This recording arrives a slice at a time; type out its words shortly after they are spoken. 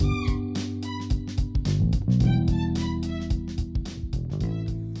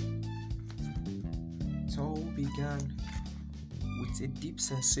a deep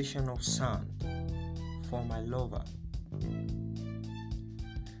sensation of sound for my lover.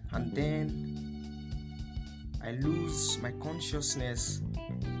 And then I lose my consciousness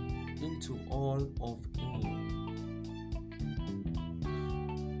into all of him.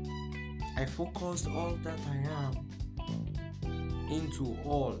 I focused all that I am into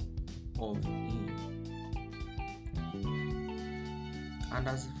all of him. And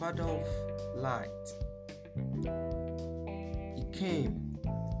as the Father of light, he came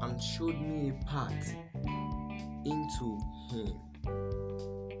and showed me a path into him.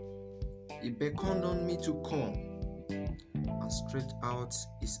 He beckoned on me to come and stretched out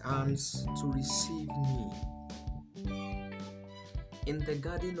his hands to receive me. In the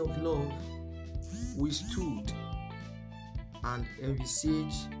garden of love, we stood and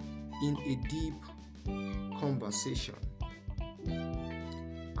envisaged in a deep conversation.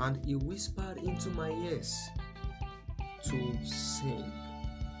 And he whispered into my ears to sing.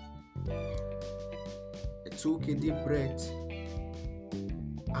 I took a deep breath,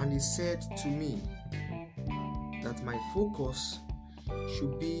 and he said to me that my focus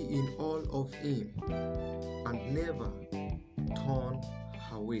should be in all of him and never turn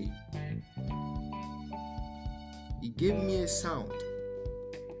away. He gave me a sound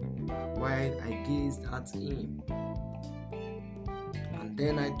while I gazed at him, and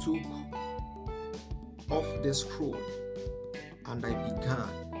then I took off the scroll and I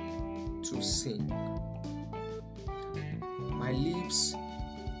began to sing. My lips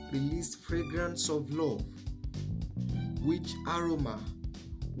released fragrance of love, which aroma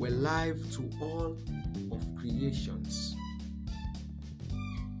were life to all of creations.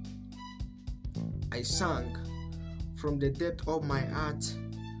 I sang from the depth of my heart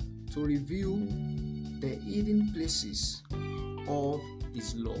to reveal the hidden places of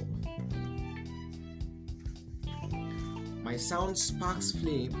his love. My sound sparks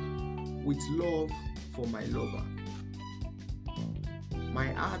flame with love for my lover. My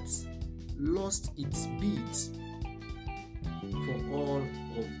heart lost its beat for all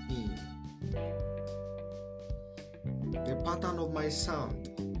of him. The pattern of my sound,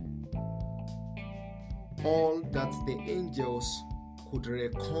 all that the angels could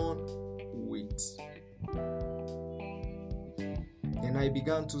reckon with. Then I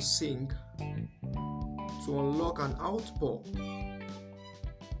began to sing to unlock an outpour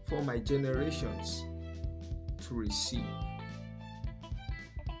for my generations to receive.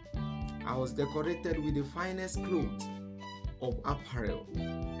 I was decorated with the finest clothes of apparel,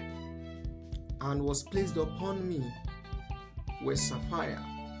 and was placed upon me with sapphire,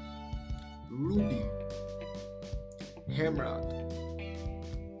 ruby, emerald,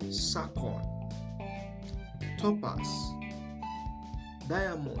 sarcon, topaz,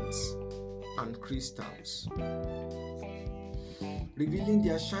 diamonds, and crystals, revealing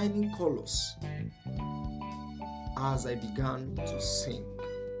their shining colors as I began to sing.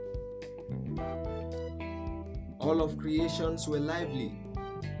 All of creations were lively,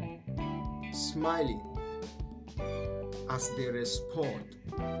 smiling as they respond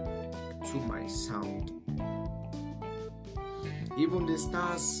to my sound. Even the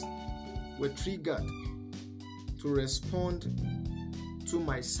stars were triggered to respond to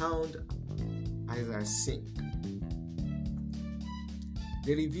my sound as I sing.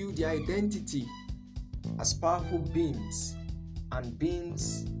 They reveal their identity as powerful beings and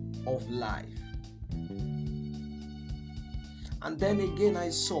beings of life. And then again I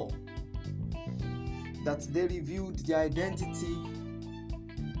saw that they revealed their identity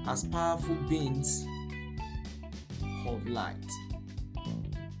as powerful beings of light.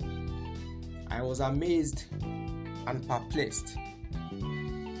 I was amazed and perplexed.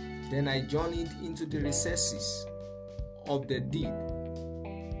 Then I journeyed into the recesses of the deep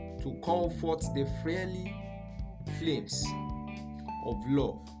to call forth the fiery flames of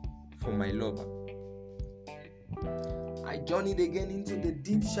love for my lover. I journeyed again into the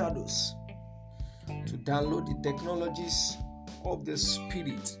deep shadows to download the technologies of the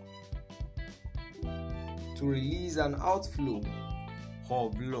Spirit to release an outflow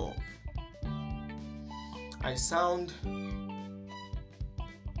of love. My sound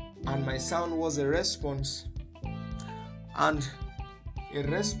was a response, and a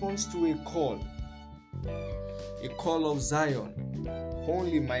response to a call of Zion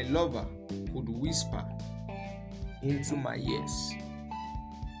only my lover could whisper into my ears.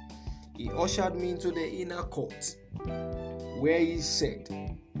 He ushered me into the inner court, where he said,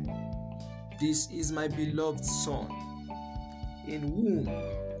 "This is my beloved Son, in whom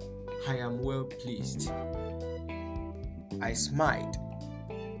I am well pleased." I smiled,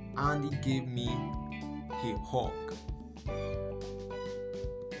 and he gave me a hug.